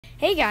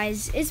Hey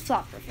guys, it's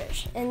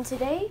Flopperfish, and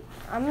today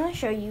I'm going to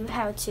show you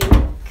how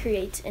to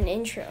create an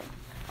intro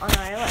on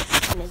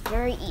iOS, and it's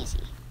very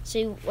easy.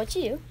 So what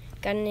you do,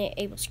 got to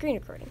enable screen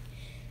recording.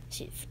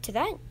 So to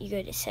that, you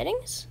go to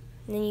Settings,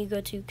 and then you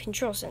go to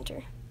Control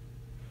Center.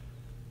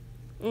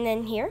 And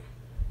then here,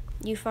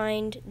 you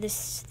find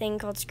this thing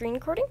called screen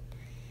recording,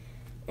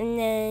 and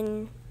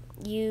then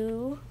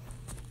you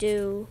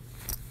find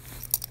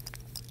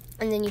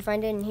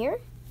it in here,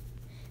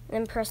 and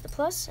then press the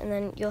plus, and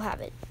then you'll have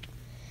it.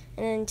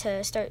 And then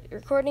to start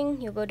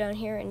recording, you'll go down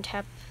here and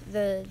tap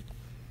the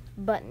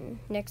button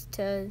next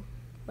to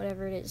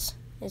whatever it is.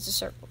 It's a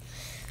circle.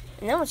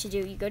 And then what you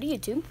do, you go to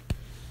YouTube.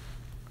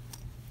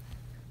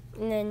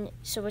 And then,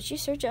 so what you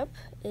search up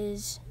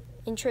is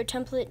intro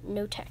template,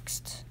 no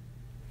text.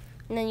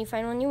 And then you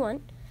find one you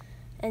want.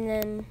 And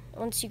then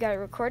once you got it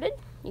recorded,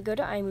 you go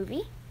to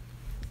iMovie.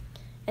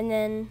 And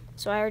then,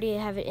 so I already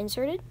have it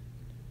inserted.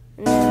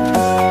 And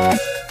then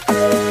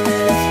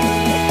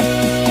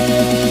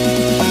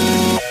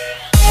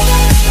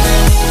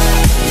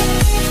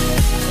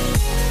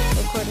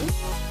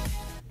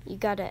you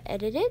gotta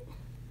edit it,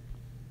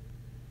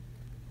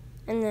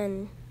 and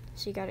then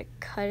so you gotta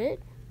cut it,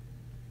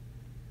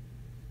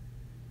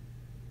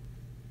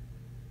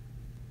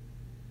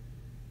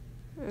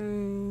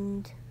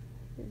 and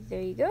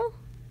there you go.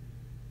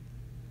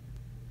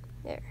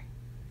 There.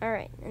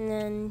 Alright, and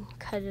then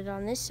cut it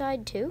on this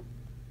side too.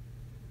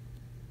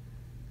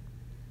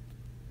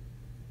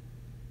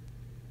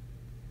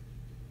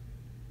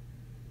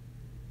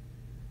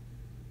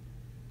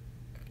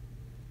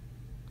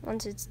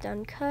 Once it's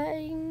done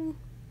cutting,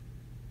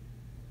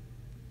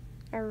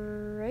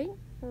 right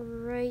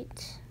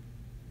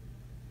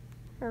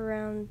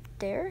around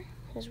there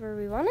is where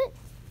we want it.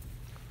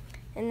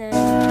 And then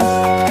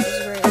this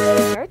is where it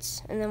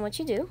starts. And then what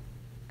you do,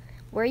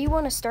 where you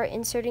want to start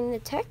inserting the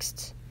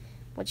text,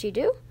 what you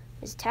do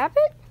is tap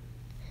it,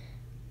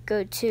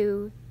 go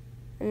to,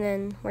 and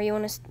then where you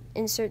want to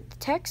insert the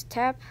text,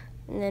 tap,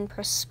 and then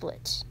press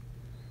split.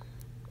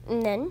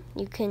 And then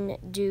you can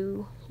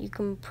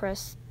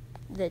press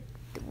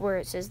where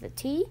it says the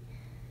T,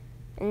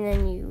 and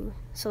then you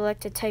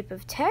select a type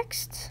of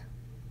text,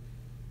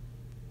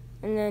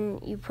 and then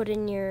you put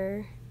in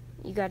you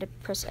gotta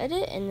press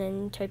edit, and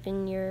then type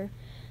in your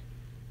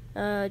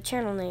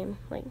channel name,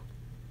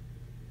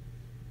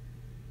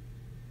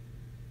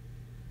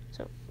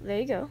 so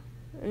there you go,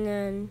 and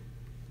then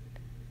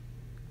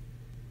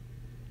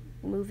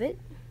move it.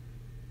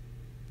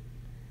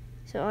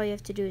 So all you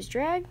have to do is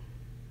drag,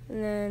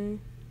 and then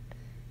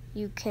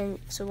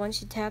so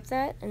once you tap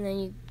that, and then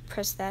you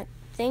press that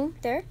thing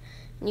there,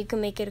 and you can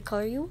make it a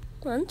color you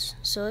want.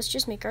 So let's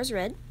just make ours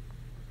red.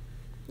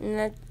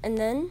 And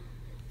then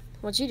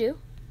what you do, you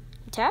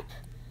tap,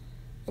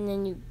 and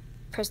then you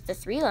press the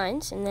 3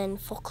 lines, and then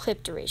full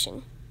clip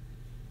duration.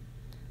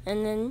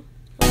 And then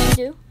what you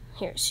do,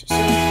 here,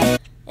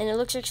 and it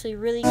looks actually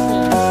really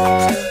clean.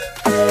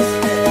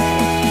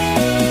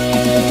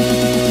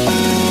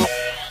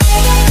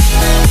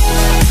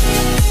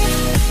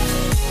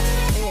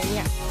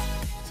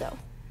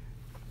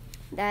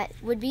 That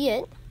would be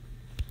it,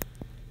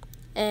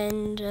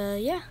 and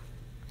yeah,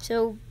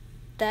 so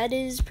that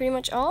is pretty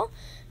much all,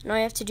 and all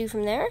you have to do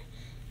from there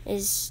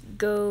is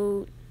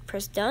go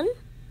press done.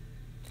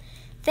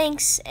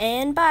 Thanks,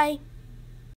 and bye.